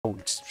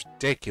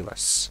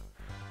ridiculous.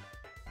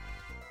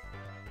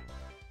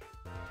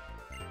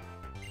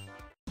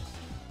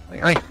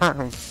 Like, I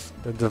have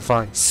the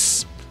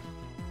device.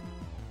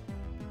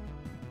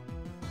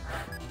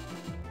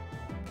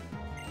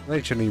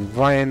 Literally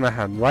right in my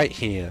hand, right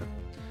here.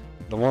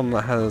 The one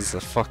that has a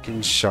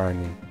fucking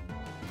shiny.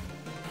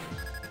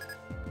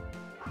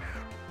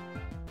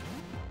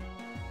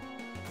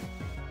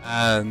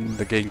 And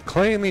the game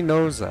clearly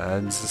knows that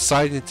and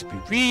decided to be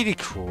really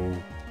cruel.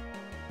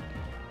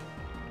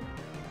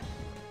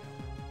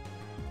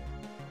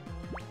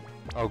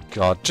 Oh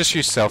god, just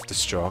use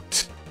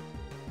self-destruct.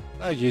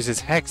 I'll use his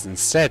hex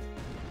instead.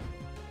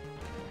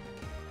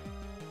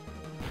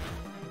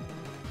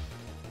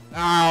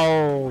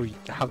 No!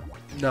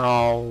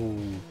 No!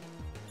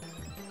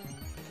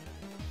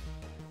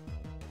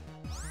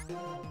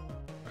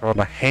 God,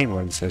 I hate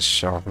when it says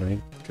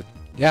sharpening.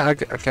 Yeah, I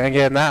can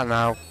get that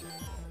now.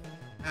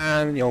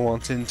 And you're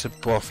wanting to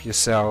buff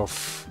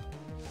yourself.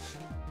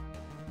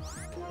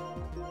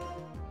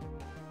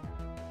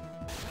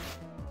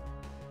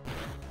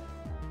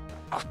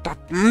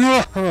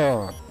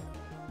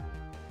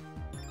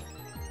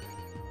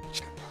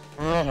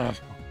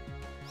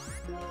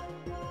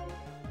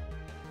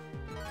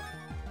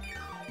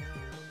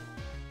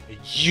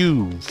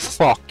 You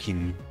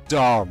fucking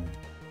dumb.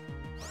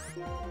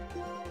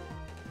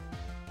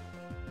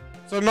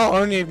 So not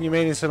only have you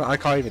made it so that I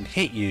can't even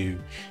hit you,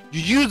 you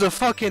use a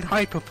fucking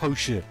hyper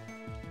potion.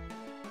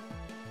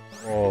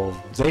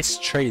 Oh, this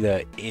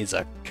trader is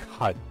a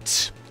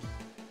cunt.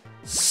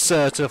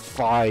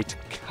 Certified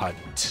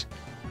cunt.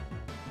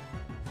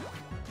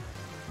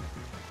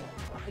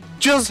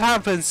 Just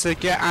happens to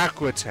get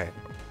Aqua Tail.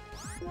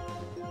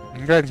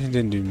 I'm glad he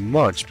didn't do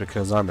much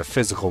because I'm a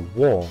physical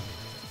wall.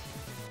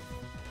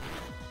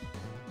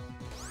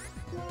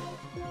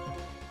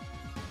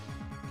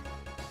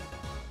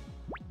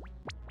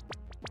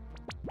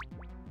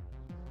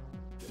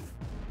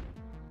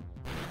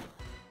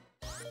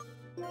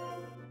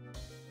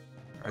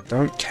 I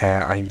don't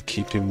care, I'm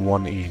keeping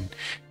one in.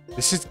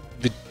 This is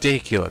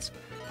ridiculous.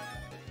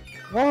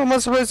 What am I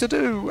supposed to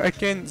do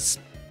against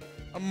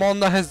a mon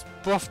that has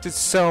buffed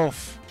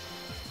itself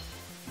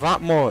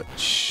that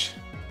much?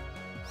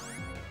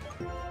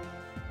 And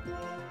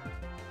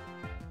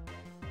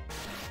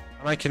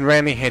I can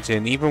rarely hit it,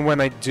 and even when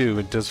I do,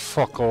 it does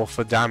fuck all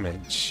for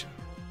damage.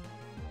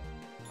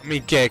 I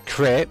mean, get a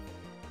crit.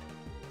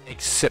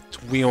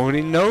 Except we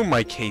already know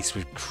my case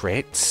with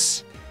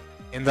crits,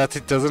 in that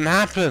it doesn't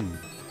happen.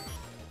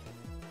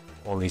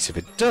 Or at least if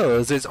it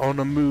does, it's on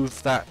a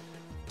move that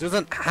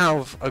doesn't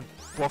have a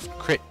buff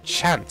crit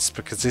chance,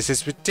 because this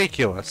is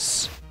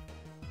ridiculous.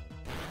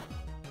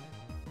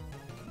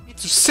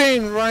 It's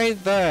sitting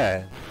right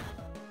there.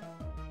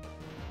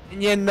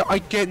 And yet I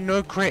get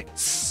no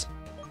crits.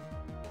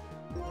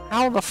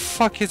 How the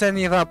fuck is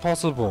any of that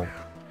possible?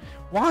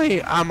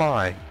 Why am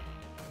I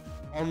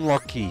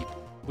unlucky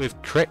with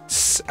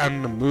crits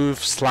and the move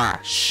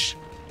slash?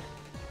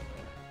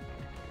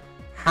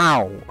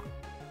 How?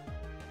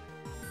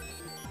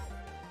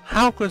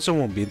 How could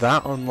someone be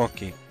that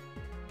unlucky?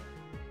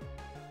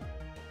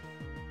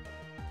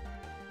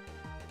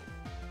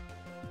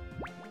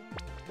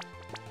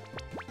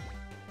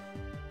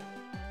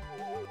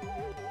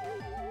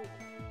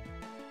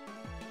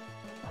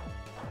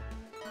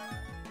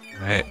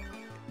 Right.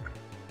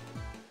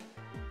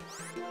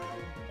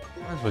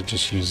 Might as well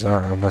just use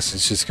that, unless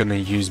it's just gonna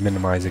use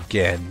minimize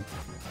again.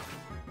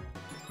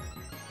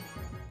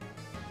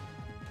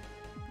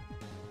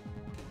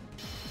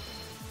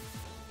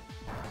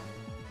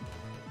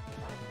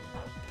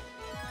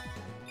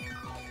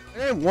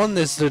 I don't want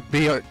this to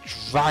be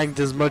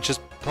dragged as much as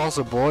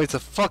possible. It's a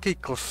fucking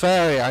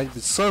Clefairy. I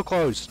was so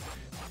close.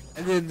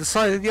 And then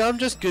decided, yeah, I'm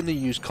just gonna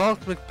use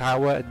cosmic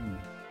power and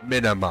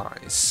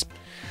minimize.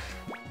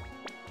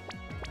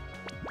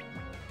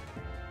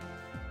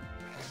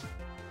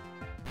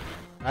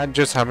 And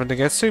just happened to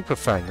get Super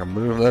Fang, a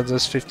move that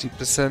does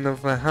 50%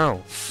 of my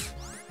health.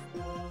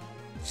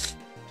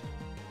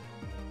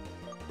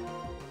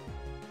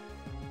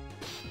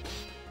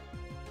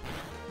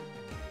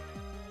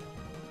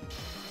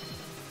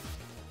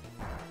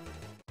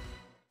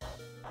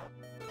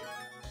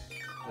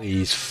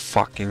 Please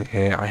fucking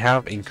hit. I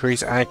have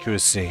increased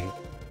accuracy.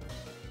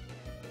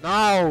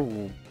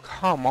 No!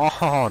 Come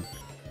on!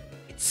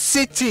 It's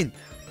sitting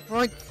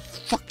right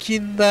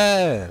fucking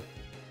there!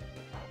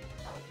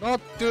 Not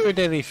doing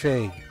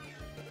anything!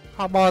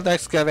 Come on,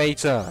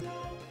 excavator!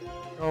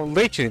 You're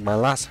literally my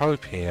last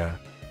hope here.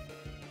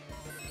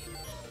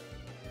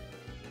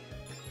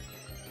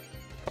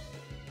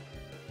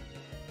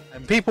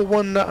 And people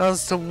wonder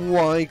as to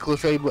why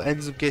Clefairy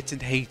ends up getting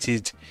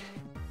hated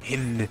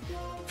in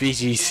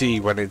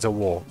VGC when it's a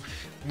war.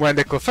 When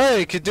the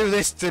Clefairy could do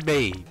this to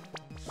me!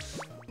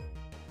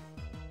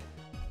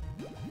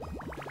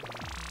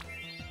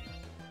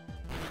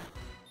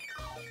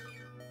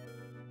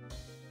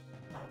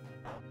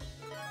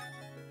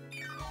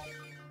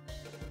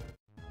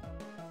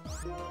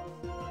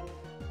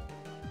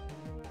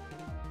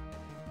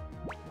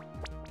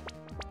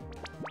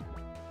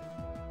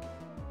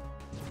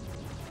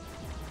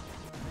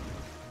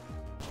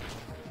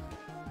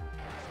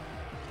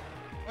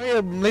 I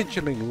am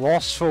literally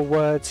lost for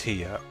words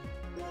here.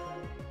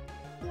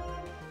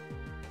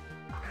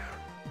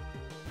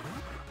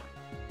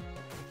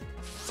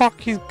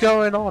 Fuck is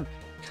going on?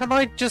 Can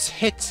I just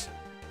hit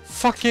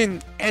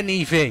fucking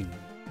anything?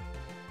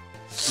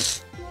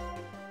 This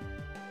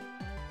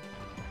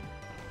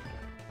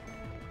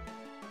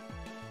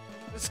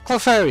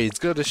Clefairy is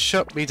gonna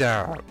shut me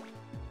down.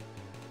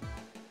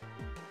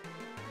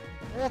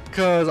 All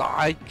because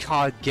I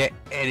can't get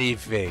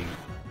anything.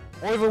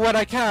 Or even when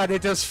I can,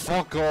 it does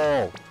fuck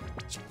all.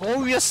 Just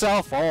blow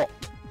yourself up.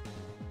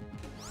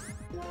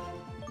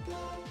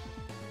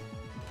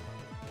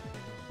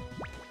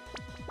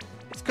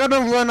 It's gonna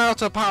run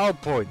out of power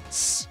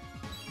points.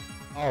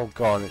 Oh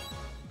god.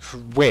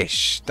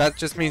 Wish. That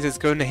just means it's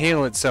going to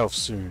heal itself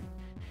soon.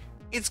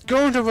 It's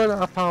going to run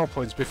out of power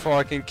points before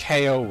I can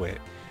KO it.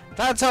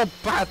 That's how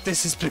bad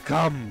this has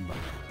become.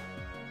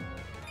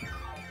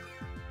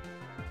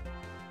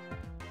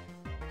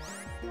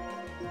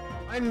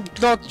 I'm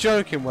not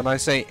joking when I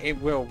say it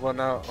will run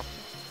out.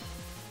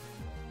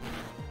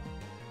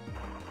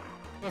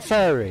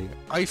 Clefairy,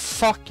 I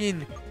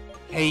fucking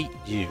hate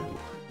you.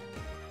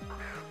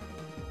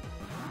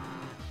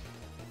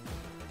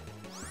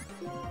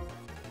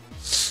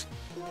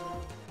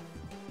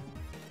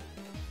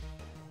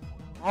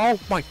 Oh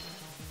my...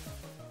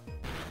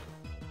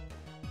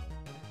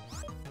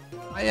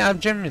 I am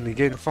genuinely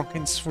getting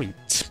fucking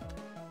sweet.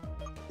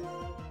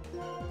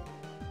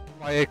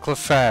 By a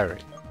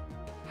Clefairy.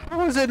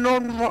 How is it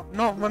not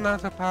run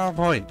out of power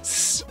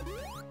points?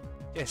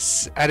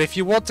 Yes, and if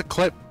you want to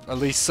clip at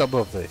least some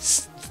of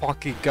this,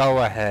 fucking go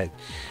ahead.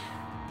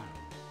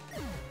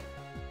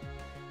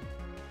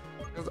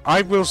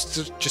 I will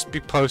just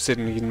be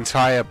posting the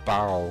entire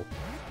battle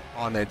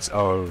on its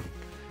own.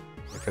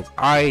 Because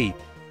I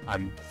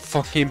am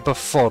fucking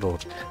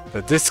befuddled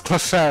that this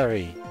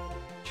Clefairy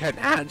can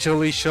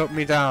actually shut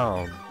me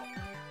down.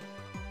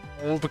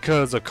 All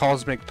because of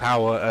cosmic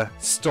power,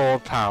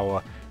 stored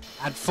power,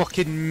 and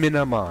fucking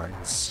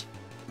minimize.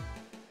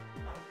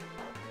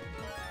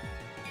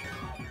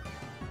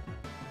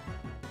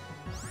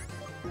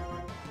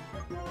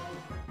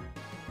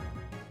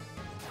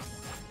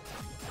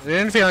 The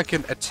only thing I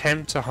can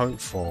attempt to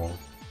hope for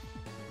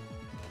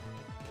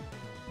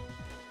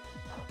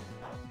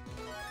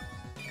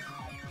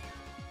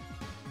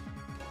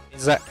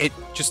is that it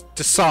just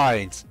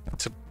decides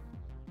to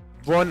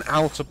run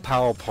out of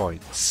power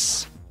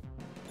points.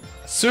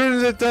 As soon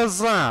as it does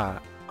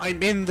that,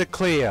 I'm in the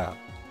clear.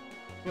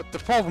 But the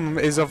problem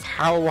is of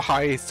how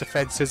high its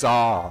defenses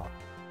are.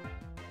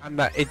 And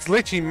that it's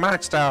literally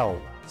maxed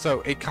out,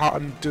 so it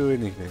can't do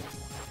anything.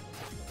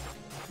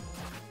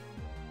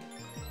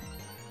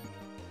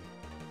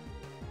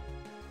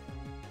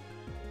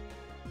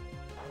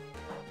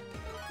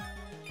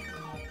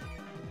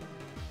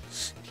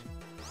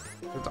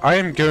 But I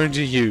am going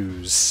to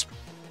use...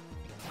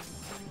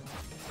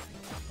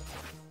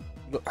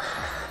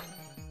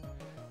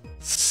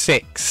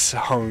 six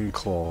Hone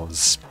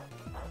Claws.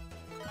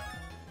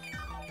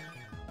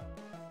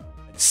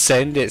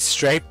 Send it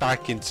straight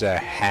back into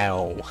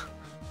hell.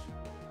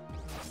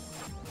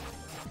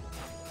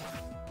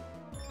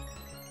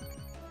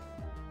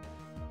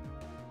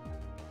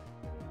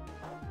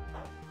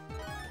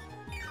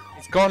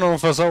 It's gone on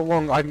for so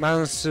long, I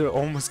managed to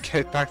almost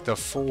get back to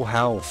full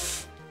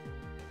health.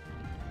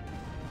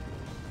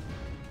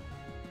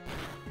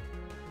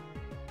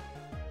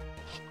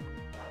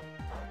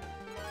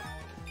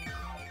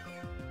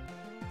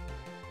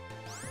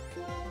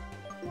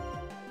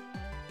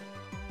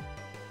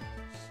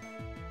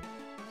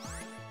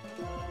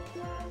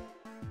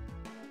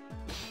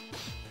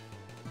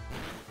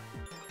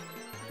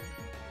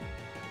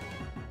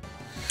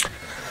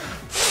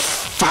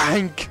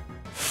 Thank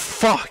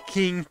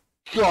fucking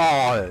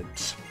God!